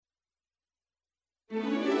What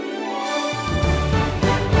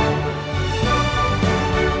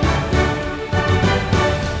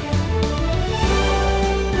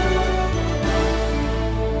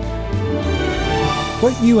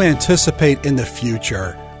you anticipate in the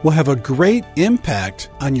future will have a great impact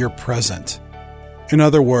on your present. In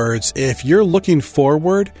other words, if you're looking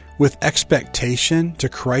forward with expectation to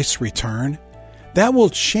Christ's return, that will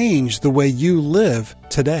change the way you live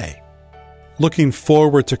today. Looking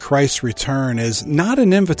forward to Christ's return is not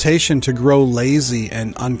an invitation to grow lazy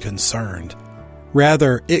and unconcerned.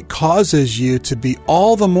 Rather, it causes you to be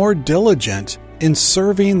all the more diligent in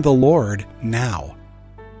serving the Lord now.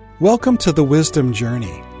 Welcome to the Wisdom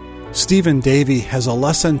Journey. Stephen Davey has a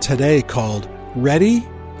lesson today called Ready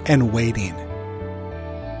and Waiting.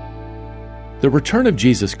 The return of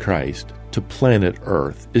Jesus Christ to planet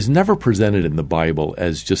Earth is never presented in the Bible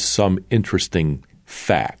as just some interesting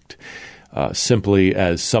fact, simply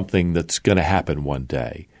as something that's going to happen one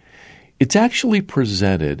day. It's actually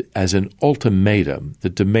presented as an ultimatum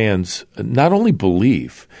that demands not only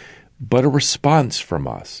belief, but a response from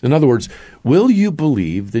us. In other words, will you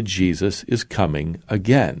believe that Jesus is coming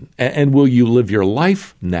again? And will you live your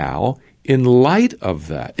life now in light of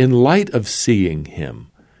that, in light of seeing him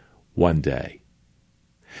one day?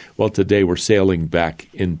 Well, today we're sailing back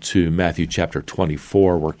into Matthew chapter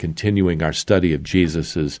 24. We're continuing our study of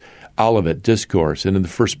Jesus' Olivet Discourse. And in the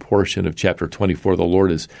first portion of chapter 24, the Lord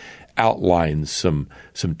has outlined some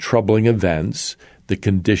troubling events, the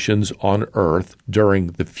conditions on earth during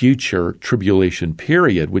the future tribulation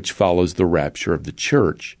period, which follows the rapture of the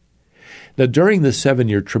church. Now, during the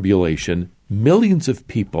 7-year tribulation, millions of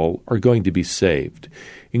people are going to be saved,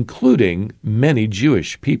 including many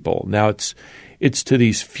Jewish people. Now, it's to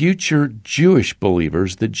these future Jewish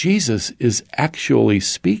believers that Jesus is actually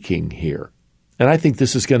speaking here. And I think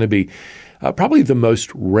this is going to be probably the most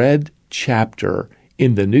read chapter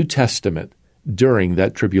in the New Testament during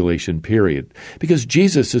that tribulation period, because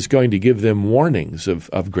Jesus is going to give them warnings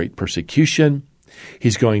of great persecution.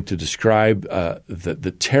 He's going to describe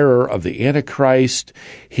the terror of the Antichrist.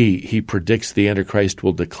 He predicts the Antichrist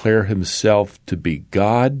will declare himself to be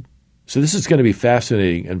God. So this is going to be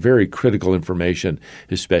fascinating and very critical information,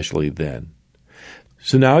 especially then.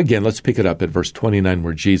 So now again, let's pick it up at verse 29,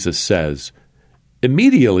 where Jesus says,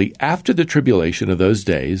 "Immediately after the tribulation of those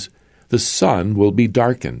days, the sun will be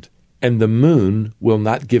darkened, and the moon will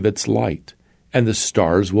not give its light, and the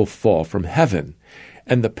stars will fall from heaven,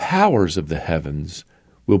 and the powers of the heavens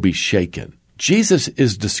will be shaken." Jesus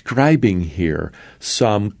is describing here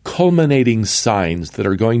some culminating signs that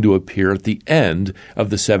are going to appear at the end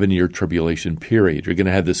of the 7-year tribulation period. You're going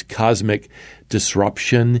to have this cosmic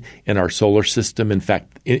disruption in our solar system, in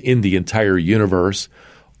fact, in the entire universe.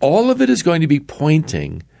 All of it is going to be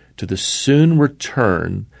pointing to the soon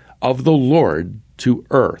return of the Lord to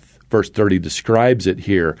earth. Verse 30 describes it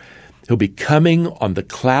here. He'll be coming on the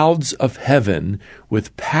clouds of heaven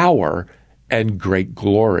with power and great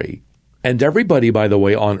glory. And everybody, by the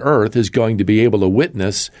way, on earth is going to be able to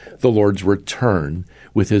witness the Lord's return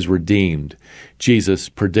with his redeemed. Jesus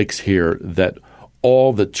predicts here that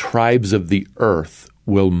all the tribes of the earth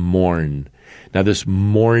will mourn. Now, this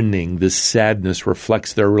mourning, this sadness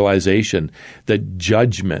reflects their realization that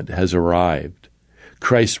judgment has arrived.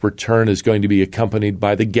 Christ's return is going to be accompanied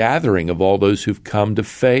by the gathering of all those who've come to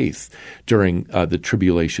faith during the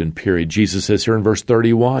tribulation period. Jesus says here in verse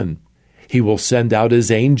 31, he will send out his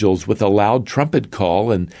angels with a loud trumpet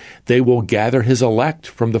call, and they will gather his elect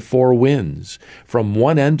from the four winds, from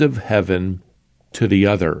one end of heaven to the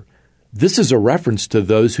other. This is a reference to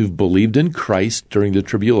those who've believed in Christ during the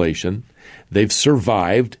tribulation. They've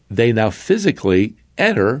survived. They now physically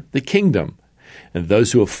enter the kingdom. And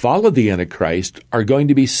those who have followed the Antichrist are going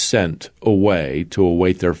to be sent away to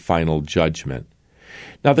await their final judgment.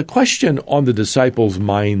 Now, the question on the disciples'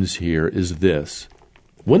 minds here is this: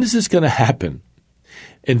 when is this going to happen?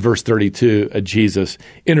 In verse 32, Jesus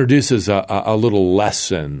introduces a little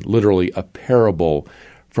lesson, literally a parable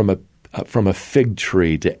from a fig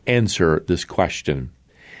tree to answer this question.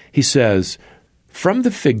 He says, "From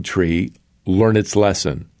the fig tree, learn its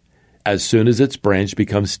lesson. As soon as its branch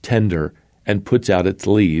becomes tender and puts out its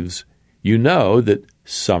leaves, you know that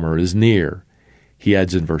summer is near." He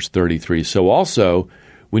adds in verse 33, "So also,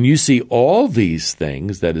 when you see all these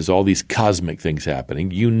things, that is, all these cosmic things happening,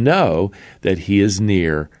 you know that he is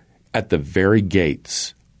near at the very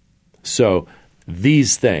gates." So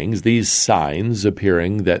these things, these signs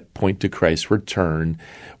appearing that point to Christ's return,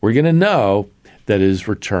 we're going to know that his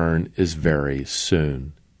return is very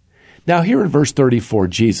soon. Now here in verse 34,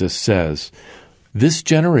 Jesus says, "This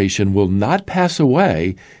generation will not pass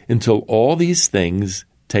away until all these things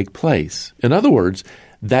take place. In other words,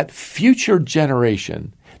 that future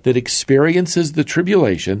generation that experiences the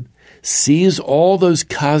tribulation, sees all those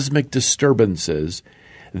cosmic disturbances,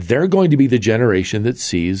 they're going to be the generation that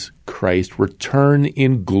sees Christ return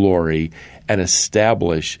in glory and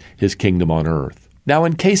establish his kingdom on earth. Now,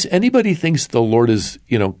 in case anybody thinks the Lord is,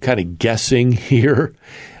 kind of guessing here,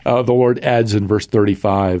 the Lord adds in verse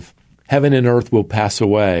 35, heaven and earth will pass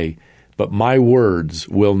away, but my words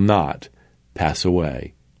will not pass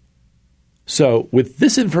away. So, with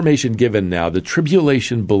this information given now, the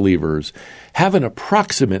tribulation believers have an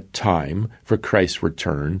approximate time for Christ's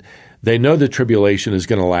return. They know the tribulation is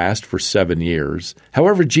going to last for 7 years.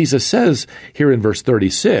 However, Jesus says here in verse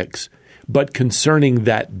 36, but concerning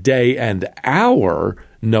that day and hour,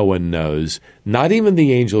 no one knows, not even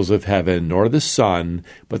the angels of heaven, nor the Son,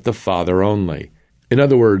 but the Father only. In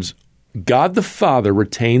other words, God the Father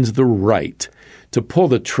retains the right to pull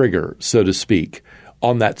the trigger, so to speak,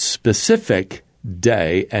 on that specific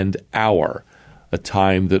day and hour, a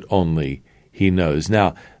time that only he knows.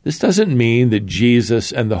 Now, this doesn't mean that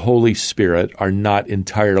Jesus and the Holy Spirit are not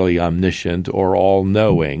entirely omniscient or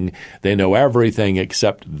all-knowing. They know everything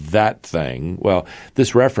except that thing. Well,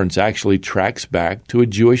 this reference actually tracks back to a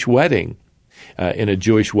Jewish wedding. In a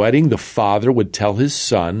Jewish wedding, the father would tell his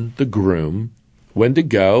son, the groom, when to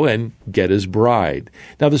go and get his bride.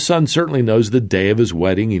 Now, the son certainly knows the day of his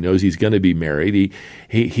wedding. He knows he's going to be married.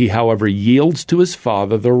 He, however, yields to his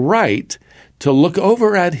father the right to look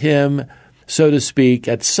over at him, so to speak,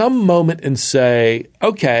 at some moment and say,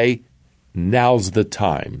 okay, now's the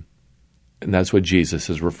time. And that's what Jesus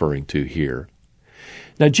is referring to here.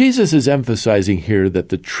 Now, Jesus is emphasizing here that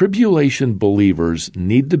the tribulation believers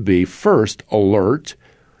need to be, first, alert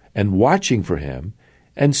and watching for him,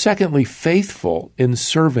 and secondly, faithful in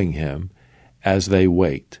serving him as they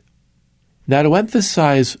wait. Now, to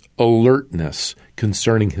emphasize alertness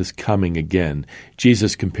concerning his coming again,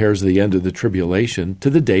 Jesus compares the end of the tribulation to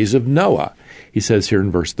the days of Noah. He says here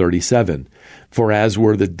in verse 37, for as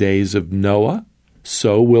were the days of Noah,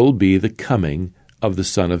 so will be the coming of the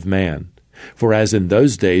Son of Man. For as in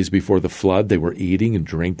those days before the flood they were eating and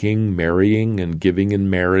drinking, marrying and giving in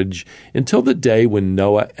marriage, until the day when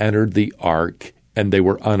Noah entered the ark, and they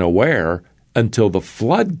were unaware until the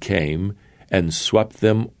flood came and swept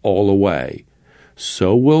them all away.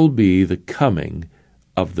 So will be the coming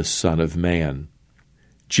of the Son of Man.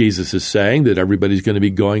 Jesus is saying that everybody's going to be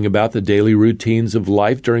going about the daily routines of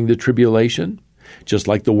life during the tribulation, just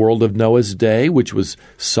like the world of Noah's day, which was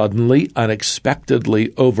suddenly,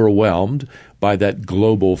 unexpectedly overwhelmed by that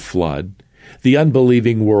global flood. The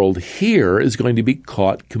unbelieving world here is going to be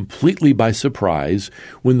caught completely by surprise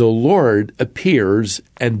when the Lord appears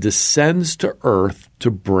and descends to earth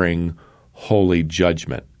to bring holy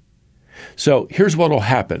judgment. So here's what will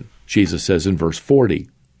happen, Jesus says in verse 40.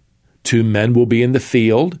 2 men will be in the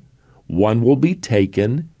field, one will be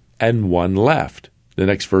taken, and one left. The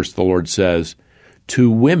next verse the Lord says,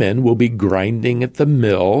 2 women will be grinding at the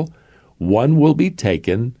mill, one will be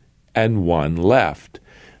taken, and one left.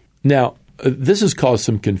 Now, this has caused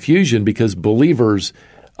some confusion because believers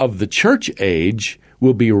of the church age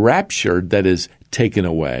will be raptured, that is, taken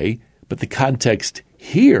away, but the context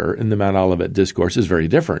here in the Mount Olivet Discourse is very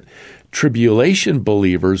different. Tribulation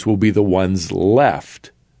believers will be the ones left,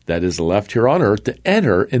 that is, left here on earth to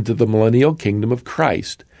enter into the millennial kingdom of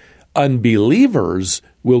Christ. Unbelievers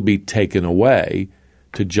will be taken away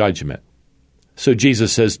to judgment. So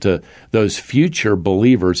Jesus says to those future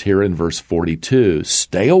believers here in verse 42,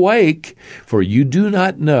 stay awake, for you do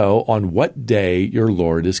not know on what day your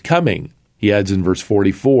Lord is coming. He adds in verse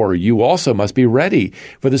 44, you also must be ready,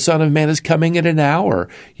 for the Son of Man is coming at an hour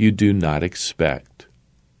you do not expect.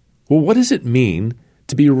 Well, what does it mean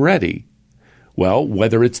to be ready? Well,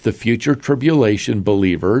 whether it's the future tribulation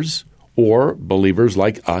believers or believers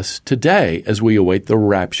like us today as we await the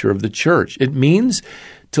rapture of the church, it means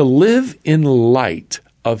to live in light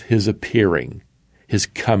of his appearing, his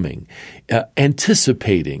coming,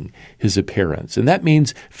 anticipating his appearance. And that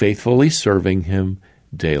means faithfully serving him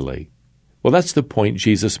daily. Well, that's the point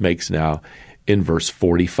Jesus makes now in verse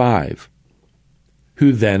 45.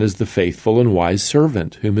 Who then is the faithful and wise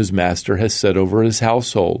servant whom his master has set over his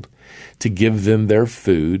household to give them their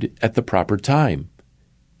food at the proper time?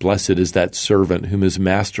 Blessed is that servant whom his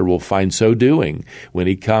master will find so doing when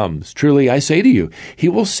he comes. Truly, I say to you, he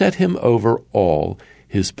will set him over all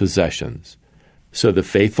his possessions. So the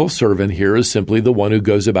faithful servant here is simply the one who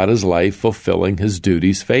goes about his life fulfilling his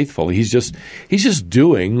duties faithfully. He's just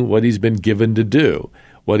doing what he's been given to do,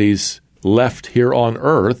 what he's left here on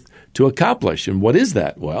earth to accomplish. And what is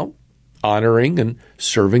that? Well, honoring and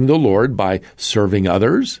serving the Lord by serving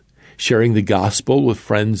others, sharing the gospel with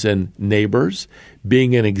friends and neighbors,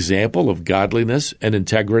 being an example of godliness and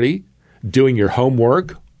integrity, doing your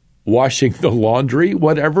homework, washing the laundry,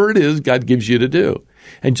 whatever it is God gives you to do.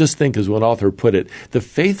 And just think, as one author put it, the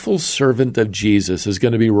faithful servant of Jesus is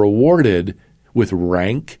going to be rewarded with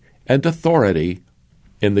rank and authority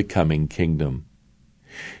in the coming kingdom.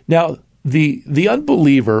 Now, the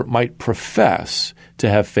unbeliever might profess to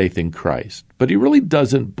have faith in Christ, but he really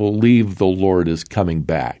doesn't believe the Lord is coming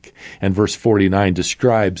back. And verse 49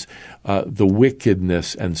 describes the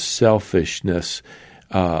wickedness and selfishness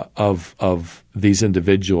of these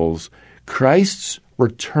individuals. Christ's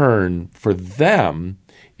return for them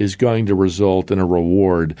is going to result in a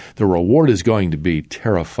reward. The reward is going to be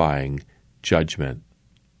terrifying judgment.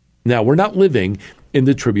 Now, we're not living in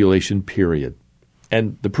the tribulation period.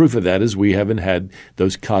 And the proof of that is we haven't had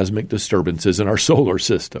those cosmic disturbances in our solar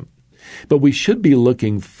system. But we should be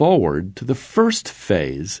looking forward to the first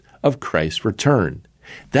phase of Christ's return.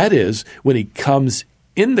 That is, when he comes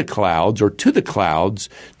in the clouds or to the clouds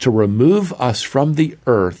to remove us from the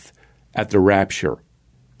earth at the rapture.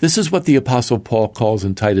 This is what the Apostle Paul calls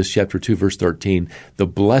in Titus chapter 2, verse 13, the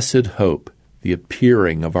blessed hope, the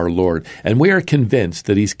appearing of our Lord. And we are convinced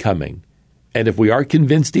that he's coming. And if we are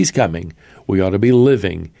convinced he's coming, we ought to be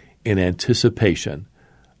living in anticipation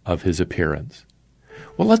of his appearance.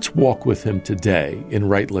 Well, let's walk with him today in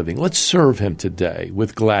right living. Let's serve him today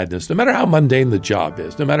with gladness, no matter how mundane the job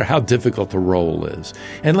is, no matter how difficult the role is.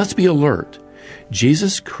 And let's be alert.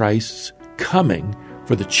 Jesus Christ's coming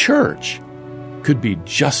for the church could be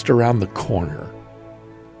just around the corner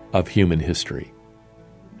of human history.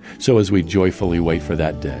 So as we joyfully wait for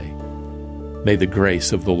that day, may the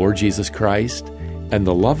grace of the Lord Jesus Christ and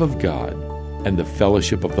the love of God and the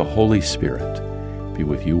fellowship of the Holy Spirit be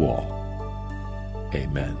with you all.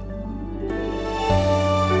 Amen.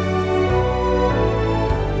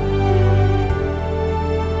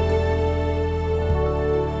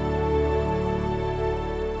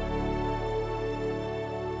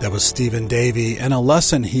 That was Stephen Davey and a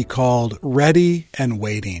lesson he called Ready and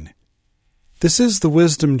Waiting. This is the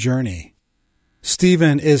Wisdom Journey.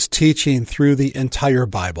 Stephen is teaching through the entire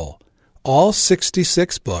Bible, all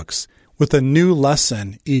 66 books, with a new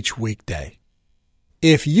lesson each weekday.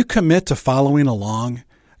 If you commit to following along,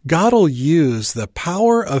 God will use the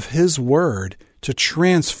power of His Word to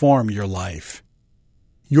transform your life.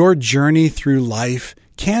 Your journey through life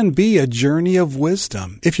can be a journey of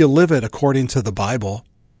wisdom if you live it according to the Bible.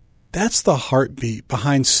 That's the heartbeat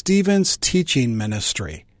behind Stephen's teaching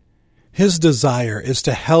ministry. His desire is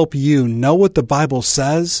to help you know what the Bible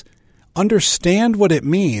says, understand what it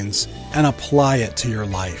means, and apply it to your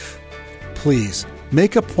life. Please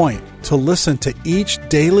make a point to listen to each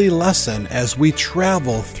daily lesson as we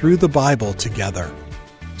travel through the Bible together.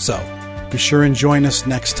 So, be sure and join us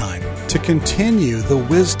next time to continue the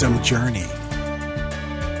wisdom journey.